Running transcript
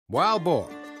Wild boar.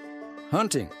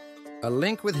 Hunting. A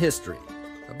link with history.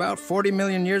 About 40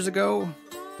 million years ago,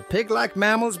 the pig-like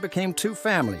mammals became two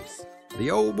families.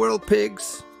 The Old World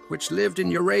pigs, which lived in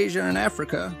Eurasia and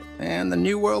Africa, and the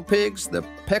New World pigs, the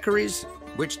peccaries,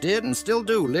 which did and still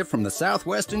do live from the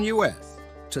southwestern U.S.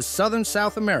 to southern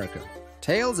South America.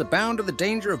 Tales abound of the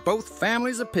danger of both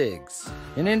families of pigs.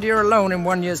 In India alone, in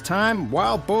 1 year's time,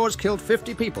 wild boars killed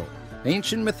 50 people.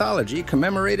 Ancient mythology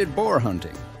commemorated boar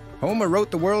hunting. Homer wrote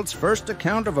the world's first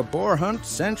account of a boar hunt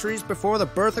centuries before the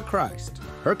birth of Christ.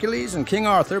 Hercules and King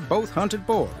Arthur both hunted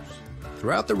boars.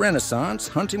 Throughout the Renaissance,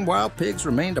 hunting wild pigs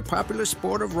remained a popular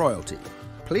sport of royalty.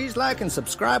 Please like and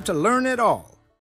subscribe to learn it all.